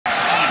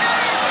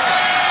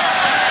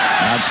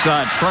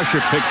Outside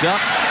pressure picked up.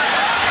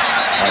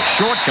 A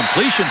short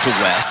completion to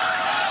West.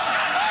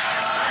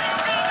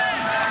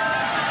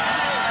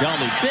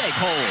 Gully, big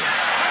hole.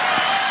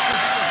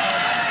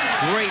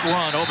 Great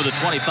run over the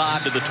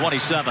 25 to the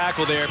 27.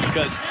 Tackle there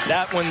because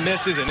that one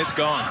misses and it's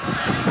gone.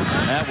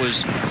 That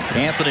was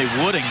Anthony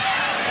Wooding,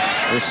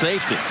 the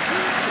safety.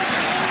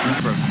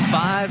 For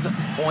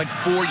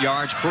 5.4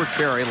 yards per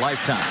carry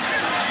lifetime.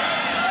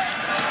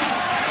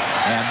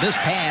 And this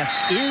pass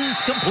is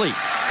complete.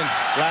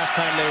 Last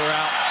time they were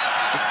out,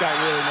 this guy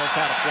really knows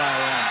how to fly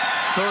around.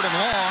 3rd and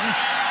long,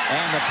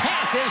 and the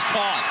pass is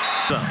caught.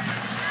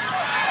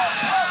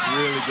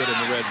 Really good in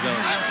the red zone.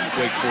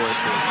 Wake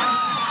Forest is.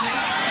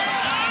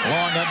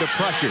 Long under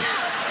pressure.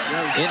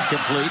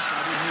 Incomplete.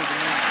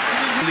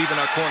 Leaving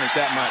our corners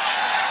that much.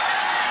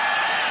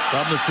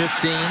 From the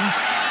 15.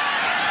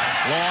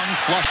 Long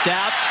flushed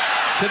out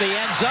to the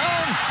end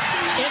zone.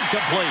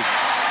 Incomplete.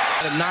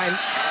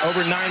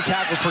 Over 9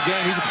 tackles per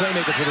game. He's a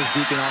playmaker for this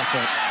Deacon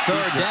offense.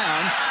 3rd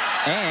down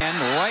and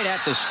right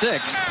at the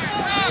sticks.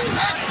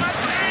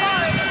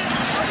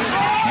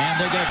 And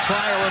they're going to try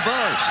a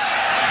reverse.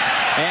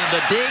 And the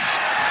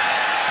Deeks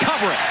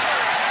cover it.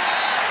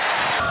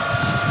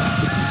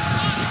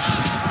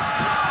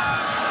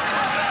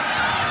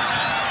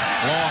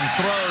 Long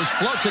throws,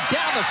 floats it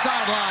down the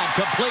sideline,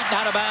 complete and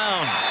out of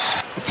bounds.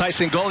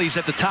 Tyson Gully's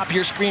at the top of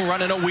your screen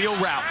running a wheel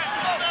route.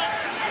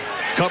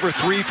 Cover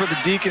 3 for the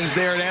Deacons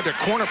there. They have their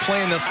corner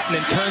playing and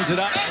then turns it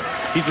up.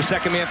 He's the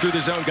second man through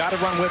the zone. Got to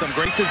run with him.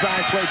 Great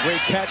design play, great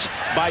catch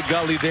by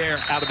Gully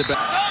there out of the back.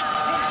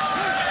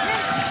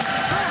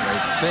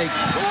 Great fake.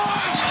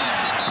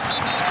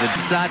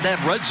 Inside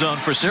that red zone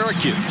for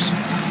Syracuse.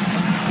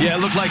 Yeah,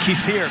 it looked like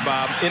he's here,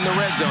 Bob. In the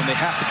red zone, they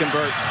have to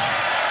convert.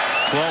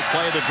 12th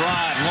play of the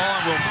drive.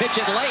 Long will pitch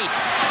it late.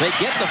 They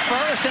get the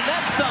first and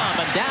then some,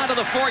 and down to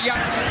the 4-yard.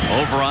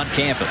 Over on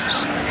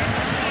campus.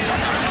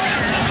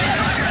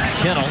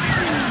 Kennel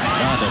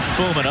trying to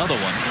boom another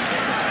one.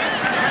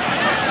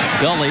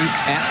 Gully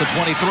at the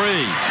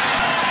 23.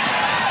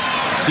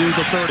 To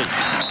the 30.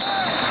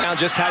 Now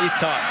just how he's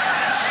taught.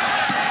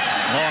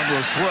 Long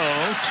will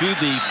throw to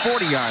the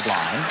 40-yard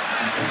line.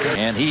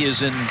 And he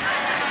is in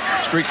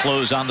street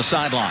clothes on the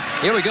sideline.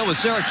 Here we go with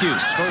Syracuse.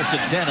 1st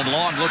and 10, and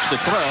Long looks to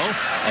throw.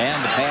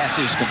 And the pass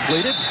is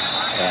completed.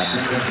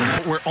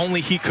 And where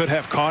only he could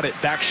have caught it.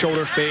 Back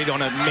shoulder fade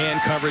on a man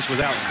coverage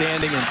was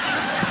outstanding. And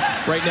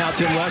right now,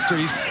 Tim Lester,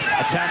 he's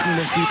attacking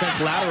this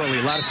defense laterally.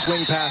 A lot of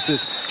swing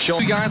passes.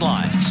 2-yard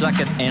line.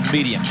 2nd and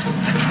medium.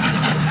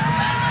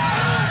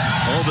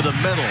 Over the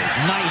middle.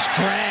 Nice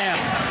grab.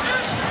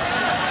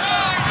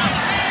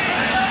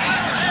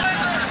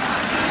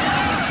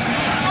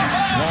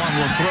 Long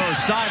will throw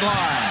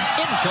sideline.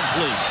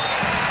 Incomplete.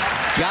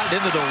 Got it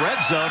into the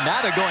red zone.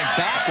 Now they're going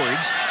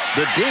backwards.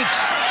 The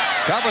Deeks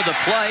cover the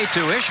play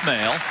to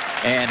Ishmael,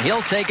 and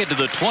he'll take it to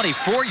the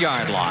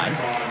 24-yard line.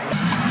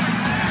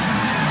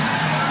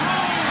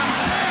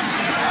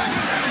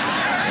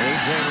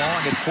 A.J.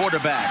 Long at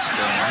quarterback.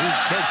 And he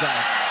kids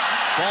out.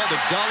 Ball to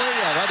Gully,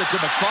 another to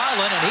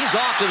McFarland, and he's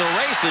off to the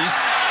races.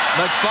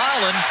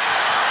 McFarland,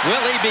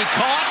 will he be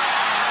caught?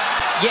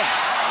 Yes.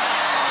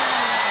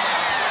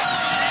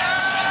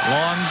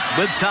 Long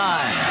with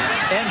time.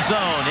 End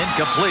zone,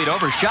 incomplete.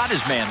 Overshot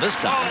his man this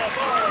time.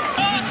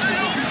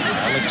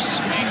 Alex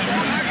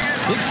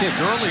did kick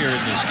earlier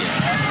in this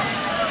game.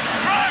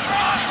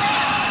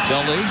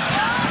 Gully,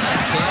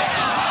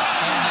 catch,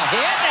 and a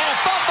hit, and a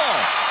fumble.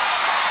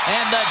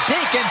 And the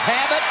Deacons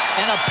have it,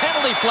 and a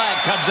penalty flag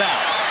comes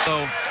out.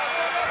 So,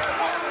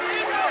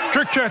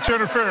 kick catch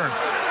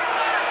interference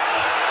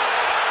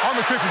on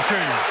the kicking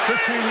team.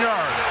 15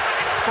 yards.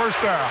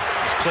 1st down.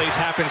 These plays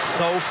happen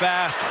so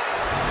fast.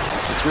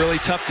 It's really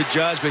tough to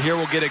judge, but here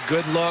we'll get a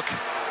good look.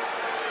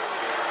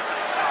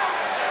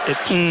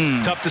 It's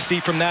tough to see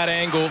from that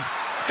angle.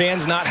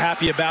 Fans not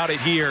happy about it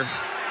here.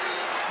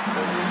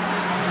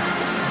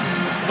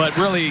 But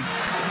really.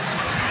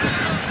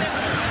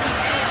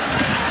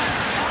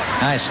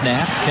 Nice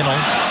snap. Kennel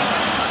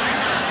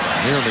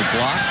nearly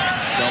blocked.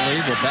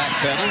 Gully will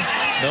backpedal.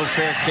 No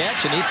fair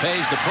catch, and he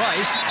pays the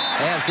price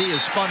as he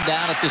is spun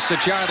down at the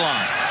 6-yard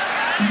line.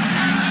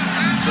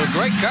 So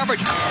great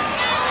coverage.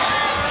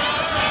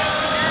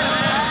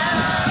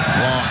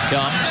 Long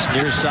comes.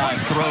 Near side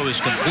throw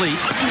is complete.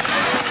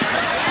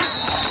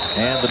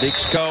 And the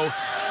Deeks go.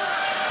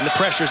 And the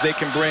pressures they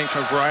can bring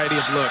from a variety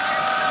of looks.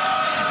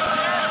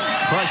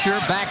 Pressure,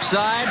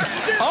 backside.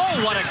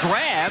 Oh, what a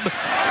grab.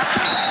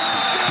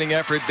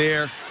 Effort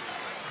there.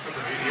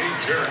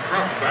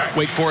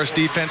 Wake Forest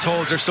defense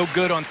holds. They're so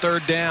good on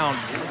 3rd down.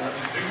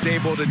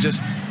 Able to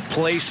just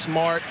play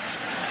smart,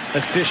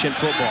 efficient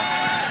football.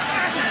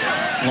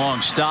 Long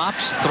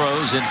stops,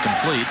 throws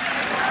incomplete.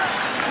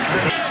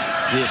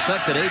 The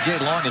effect that A.J.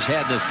 Long has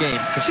had this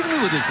game, particularly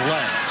with his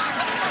legs.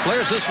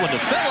 Flares this one to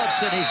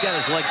Phillips, and he's got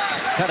his legs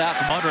cut out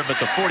from under him at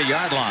the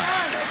 40-yard line.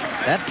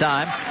 That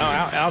time.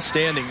 Oh,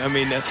 outstanding. I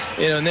mean,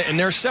 you know, and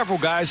there are several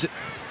guys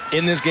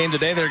in this game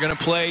today that are going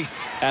to play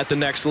at the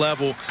next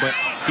level, but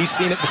he's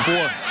seen it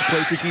before. The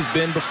places he's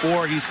been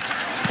before, he's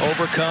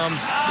overcome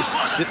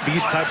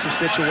these types of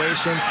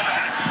situations.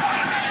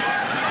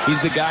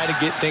 He's the guy to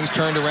get things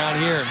turned around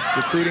here.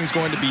 Recruiting's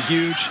going to be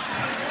huge.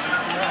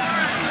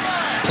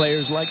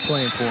 Players like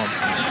playing for him.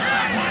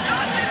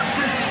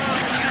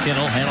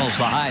 Kittle handles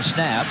the high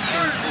snap.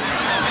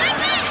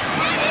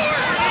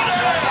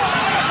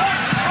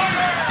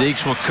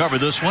 Deeks will cover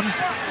this one.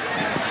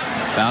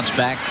 Bounce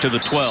back to the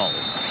 12.